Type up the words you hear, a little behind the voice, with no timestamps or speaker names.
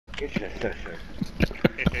I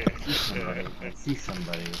see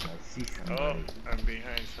somebody. Oh, I'm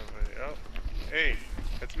behind somebody. Oh, hey,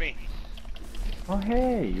 that's me. Oh,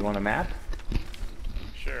 hey, you want a map?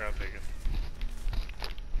 Sure, I'll take it.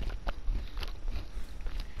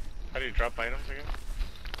 How do you drop items again?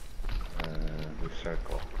 The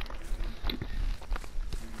circle.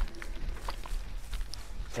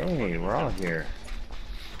 Hey, we're all here.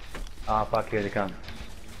 Oh, fuck, here they come.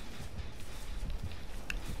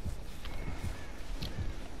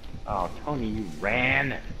 Oh, Tony, you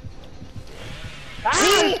ran.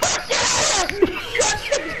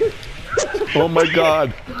 Oh my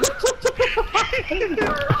god.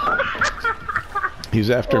 He's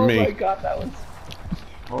after me. Oh my god, that was...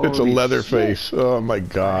 It's a Holy Leatherface. shit. Oh my I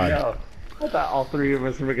god. know. I thought all three of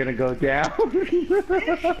us were gonna go down.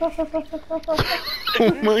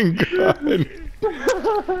 Oh my god.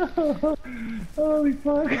 Holy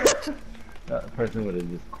fuck. That person would have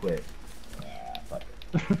just quit. Fuck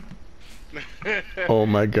it. Oh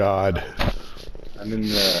my god. I'm in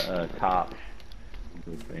the top of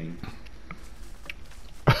the thing.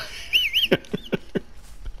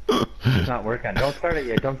 It's not working. Don't start it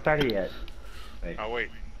yet. Don't start it yet. Wait. Oh, wait.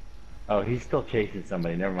 Oh, he's still chasing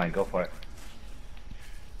somebody. Never mind. Go for it.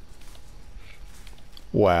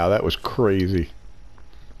 Wow, that was crazy.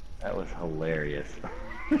 That was hilarious.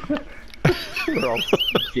 We're all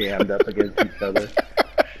jammed up against each other.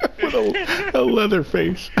 What a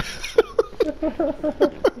Leatherface.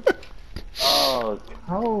 Oh,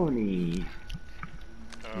 Tony.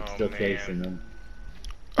 Oh, He's still man. chasing them.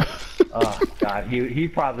 Oh god, he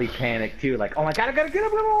probably panicked too, like, oh my god, I gotta get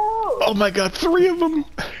up. Oh my god, 3 of them.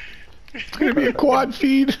 It's gonna be a quad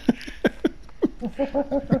feed.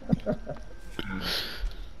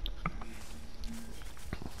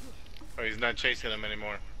 Oh, he's not chasing them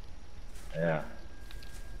anymore. Yeah.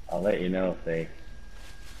 I'll let you know if he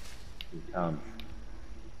comes.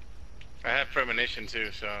 I have premonition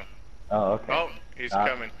too, so. Oh, okay. Oh, he's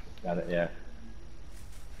coming. Got it, yeah.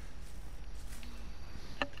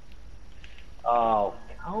 Oh,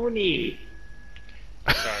 Tony!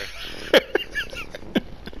 Sorry.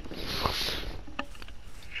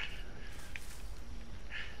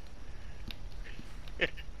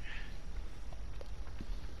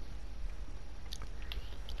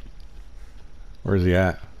 Where's he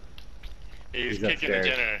at? He's He's kicking the upstairs.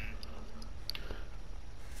 generator.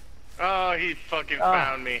 Oh, he fucking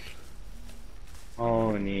found me.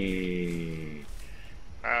 Tony.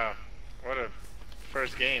 Wow, what a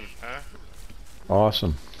first game, huh?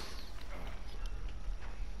 Awesome.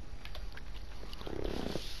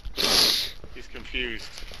 He's confused.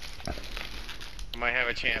 I might have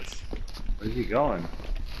a chance. Where's he going?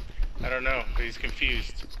 I don't know, but he's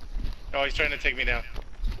confused. Oh, he's trying to take me down.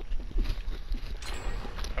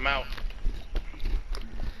 I'm out.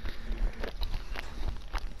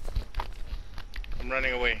 I'm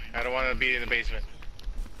running away. I don't want to be in the basement.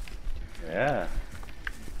 Yeah.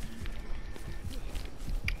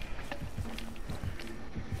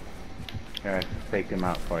 Alright, take him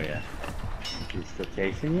out for you. He's still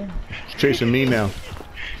chasing you? He's chasing me now.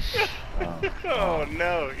 Oh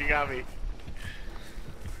no, you got me.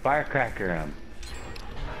 Firecracker him.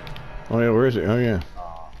 Oh yeah, where is it? Oh yeah.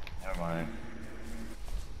 Oh, never mind.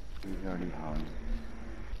 He's already hung.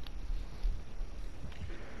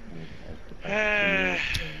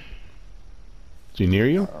 Is he near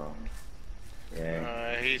you? Uh-oh.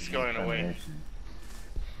 Yeah. He's going away.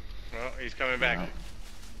 Well, he's coming back. No.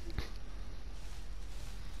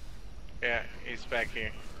 Yeah, he's back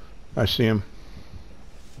here. I see him.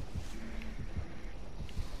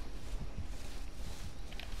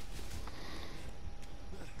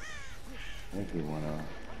 I think you wanna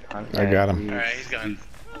I got him. Alright, he's gone.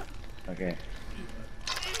 Okay.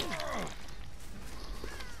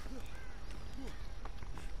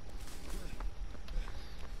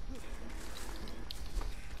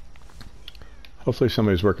 Hopefully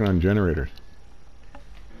somebody's working on generators.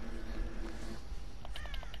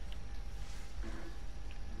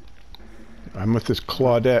 I'm with this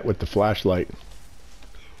Claudette with the flashlight.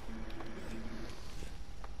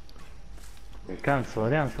 Here it comes. Slow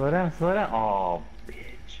down, slow down, slow down. Oh,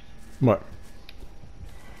 bitch. What?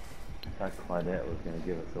 I thought Claudette was gonna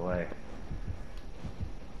give us away.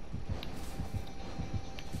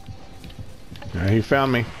 He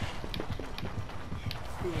found me.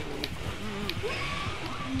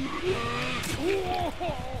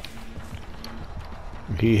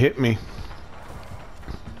 He hit me.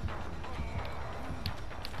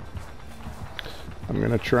 I'm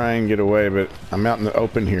gonna try and get away, but I'm out in the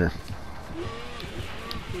open here.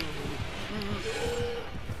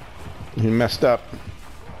 He messed up.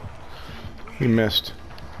 He missed.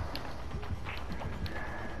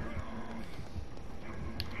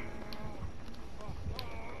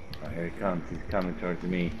 Here he comes. He's coming towards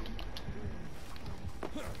me.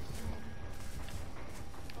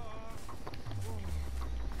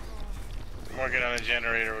 I'm working on a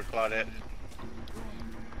generator with Claudette.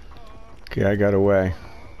 Okay, I got away.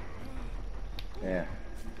 Yeah.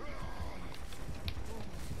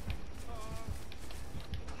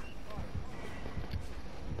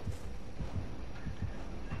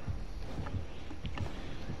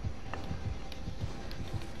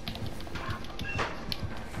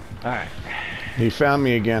 Alright. He found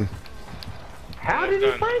me again. How did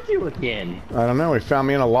he find you again? I don't know. He found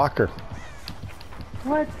me in a locker.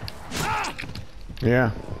 What?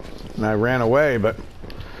 Yeah. And I ran away, but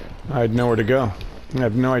I had nowhere to go. I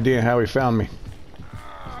have no idea how he found me.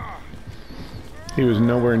 He was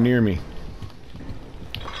nowhere near me.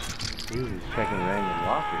 He was checking random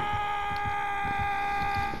lockers.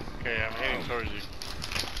 Okay, I'm heading towards you.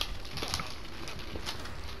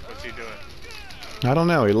 What's he doing? I don't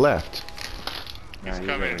know. He left. He's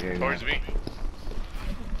coming towards me.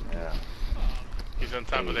 Yeah. He's on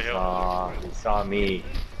top of the hill. He saw me.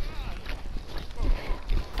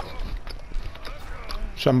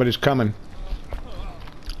 Somebody's coming.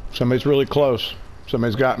 Somebody's really close.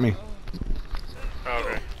 Somebody's got me. Oh,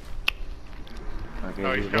 okay. Okay,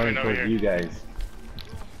 Oh, he's coming over here. You guys.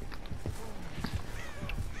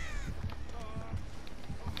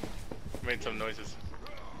 Made some noises.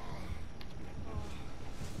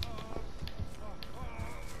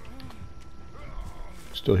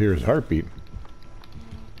 Still hear his heartbeat.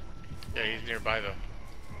 Yeah, he's nearby though.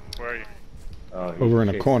 Where are you? Oh, Over in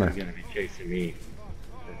a corner. He's gonna be chasing me.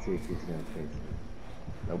 Let's see if he's gonna chase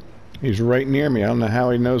me. Nope. He's right near me. I don't know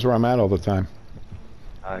how he knows where I'm at all the time.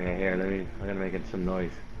 Okay, here, I'm gonna make some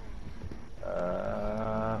noise.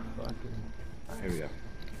 Fucking. Oh, here we go.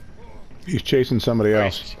 He's chasing somebody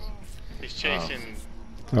else. He's chasing.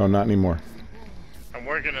 Oh, not anymore. I'm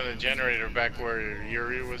working on the generator back where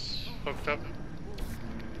Yuri was hooked up.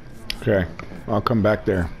 Okay. I'll come back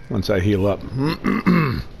there once I heal up.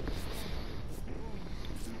 I'm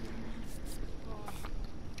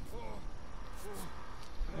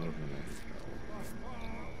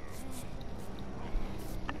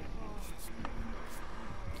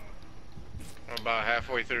about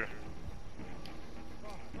halfway through.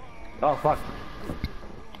 Oh fuck!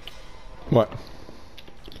 What?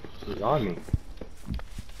 He's on me.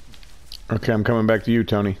 Okay, I'm coming back to you,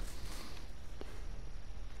 Tony.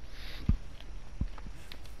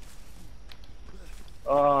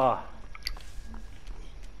 Oh.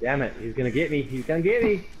 Damn it, he's gonna get me. He's gonna get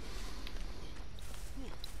me.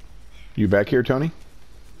 You back here, Tony?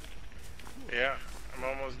 Yeah, I'm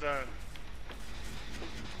almost done.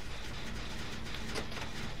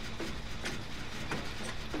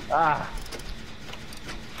 Ah.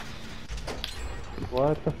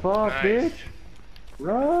 What the fuck, Nice. bitch?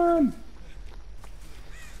 Run!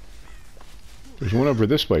 There's one over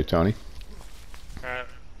this way, Tony.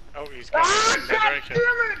 Oh, he's coming in that direction.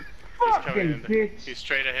 Damn it! He's coming Fucking in. bitch! He's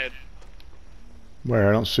straight ahead. Where?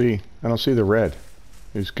 I don't see the red.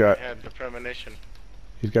 He's I got had the premonition.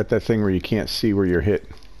 that thing where you can't see where you're hit.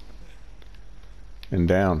 And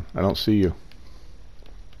down. I don't see you.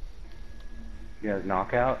 You guys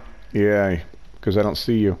knockout? Yeah, because I don't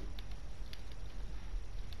see you.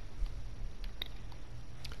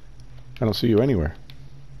 I don't see you anywhere.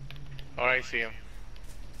 Oh, I see him.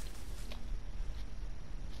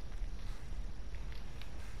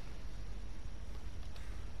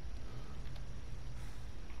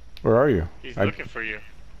 Where are you? He's looking for you.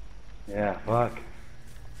 Yeah, fuck.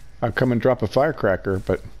 I'd come and drop a firecracker,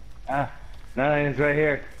 but... Ah, no, he's right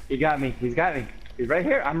here. He got me. He's got me. He's right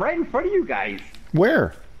here. I'm right in front of you guys.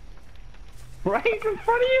 Where? Right in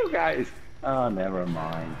front of you guys. Oh, never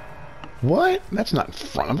mind. What? That's not in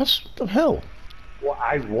front of us. What the hell? Well,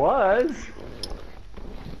 I was.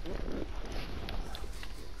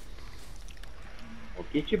 Well,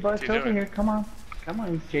 get your butts What's he over doing? here. Come on. Come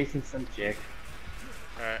on, he's chasing some chick.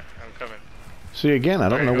 Alright, I'm coming. See, again, I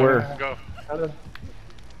don't know where... Go.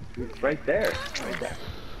 He's right there. Right there.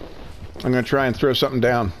 I'm going to try and throw something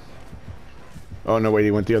down. Oh, no, wait,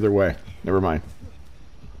 he went the other way. Never mind.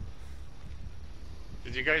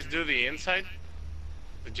 Did you guys do the inside?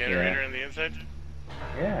 The generator Yeah. in the inside?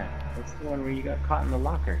 Yeah, that's the one where you got caught in the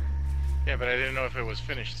locker. Yeah, but I didn't know if it was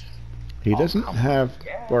finished. He doesn't come on. have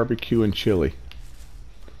Yeah. barbecue and chili.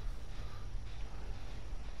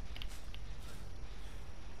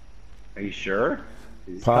 Are you sure?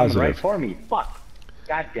 He's Positive. coming right for me. Fuck.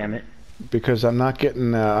 God damn it. Because I'm not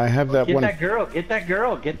getting... I have that Get one... that girl. Get that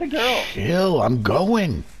girl. Get the girl. Chill, I'm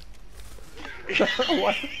going.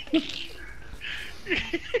 What?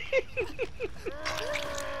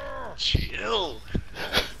 Chill.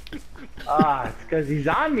 Ah, it's because he's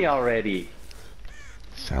on me already.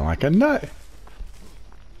 Sound like a nut.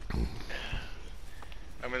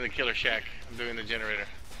 I'm in the killer shack. I'm doing the generator.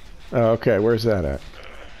 Oh, okay, where's that at?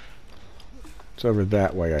 It's over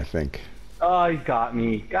that way, I think. Oh, he got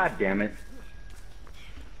me. God damn it.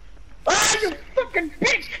 Ah, you fucking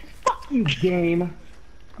bitch! Fucking game.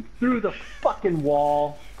 I'm through the fucking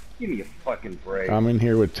wall. Give me a fucking break. I'm in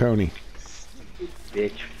here with Tony.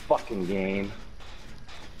 Bitch, fucking game.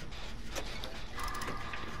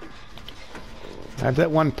 I have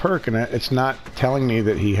that one perk, and it's not telling me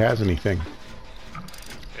that he has anything.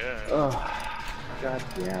 Yeah. Oh,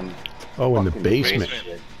 goddamn. Oh, in the Fucking basement.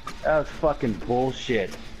 bullshit. That was fucking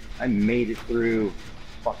bullshit. I made it through.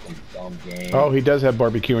 Fucking dumb game. Oh, he does have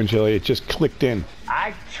barbecue and chili. It just clicked in.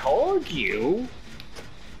 I told you.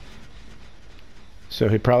 So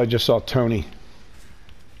he probably just saw Tony.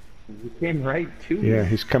 He came right to me. Yeah,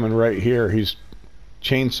 he's coming right here. He's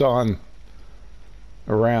chainsawing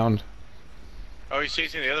around. Oh, he's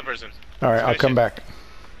chasing the other person. All right, I'll come back.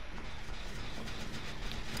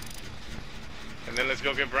 And then let's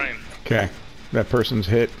go get Brian. Okay, that person's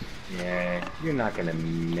hit. Yeah, you're not gonna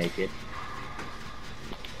make it.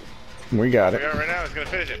 We got We it. are right now. It's gonna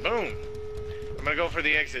finish it. Boom. I'm gonna go for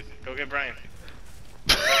the exit. Go get Brian.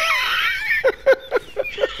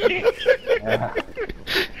 Yeah.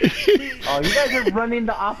 Oh, you guys are running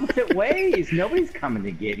the opposite ways. Nobody's coming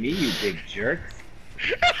to get me, you big jerks.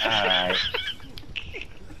 Alright.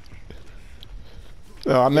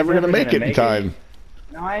 Oh, I'm never gonna make it in time.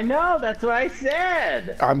 No, I know. That's what I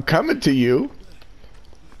said. I'm coming to you.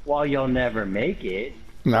 Well, you'll never make it.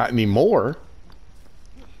 Not anymore.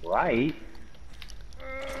 Right.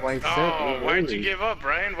 Why Oh, why'd you give up,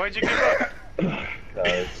 Brian? Why'd you give up?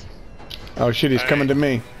 Because Oh shit, he's coming to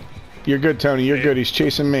me. You're good, Tony. You're good. He's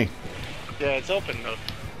chasing me. Yeah, it's open though.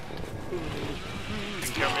 You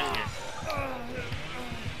can come in here.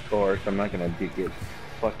 of course, I'm not gonna get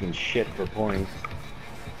fucking shit for points.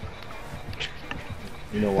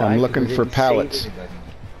 You know why? I'm looking 'Cause I for didn't pallets. save anybody.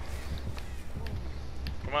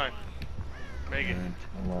 Come on. Make it.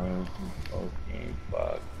 Come on. Okay,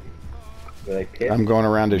 fuck. Did I piss? I'm going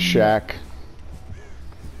around his shack.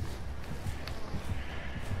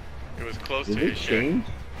 It was close Did to it his shack. change?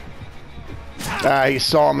 Ah, he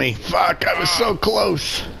saw me. Fuck, I was so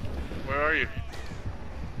close. Where are you?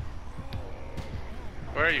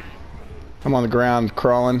 Where are you? I'm on the ground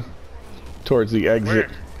crawling towards the exit.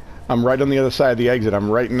 Where? I'm right on the other side of the exit. I'm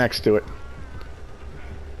right next to it.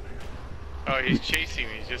 Oh, he's chasing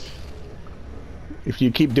me. Just. If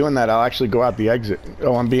you keep doing that, I'll actually go out the exit.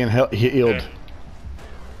 Oh, I'm being healed Yeah.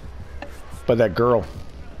 by that girl.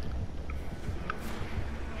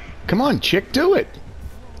 Come on, chick, do it.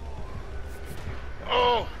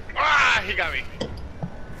 Oh! Ah! He got me.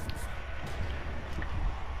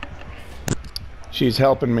 She's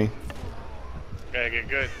helping me. Gotta get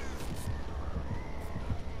good.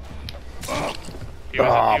 Oh, He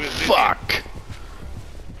was busy. fuck.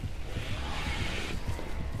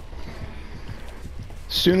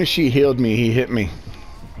 As soon as she healed me, he hit me.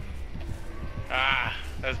 Ah,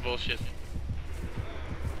 that's bullshit.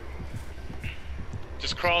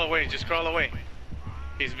 Just crawl away, just crawl away.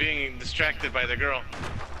 He's being distracted by the girl.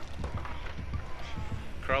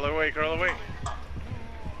 Crawl away, crawl away.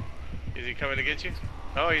 Is he coming to get you?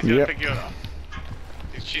 Oh, he's gonna Yep. pick you up.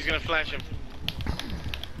 She's gonna flash him.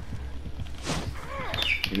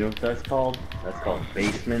 You know what that's called? That's called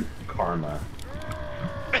basement karma.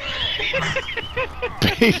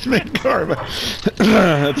 Basement karma.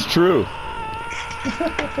 That's true.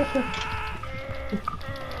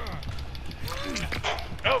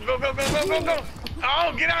 Oh, go, go, go, go, go, go!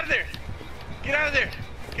 Oh, get out of there! Get out of there!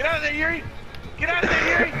 Get out of there, Yuri! Get out of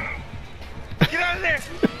there, Yuri! Get out of there!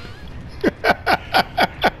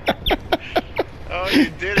 Oh, you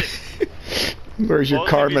did it! Where's your Both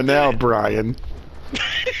of karma you did now, it. Brian?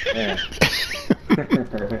 Yeah.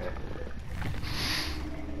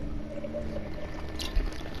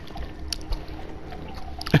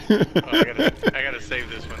 Oh, I gotta save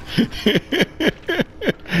this one.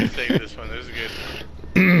 Save this one. This is good.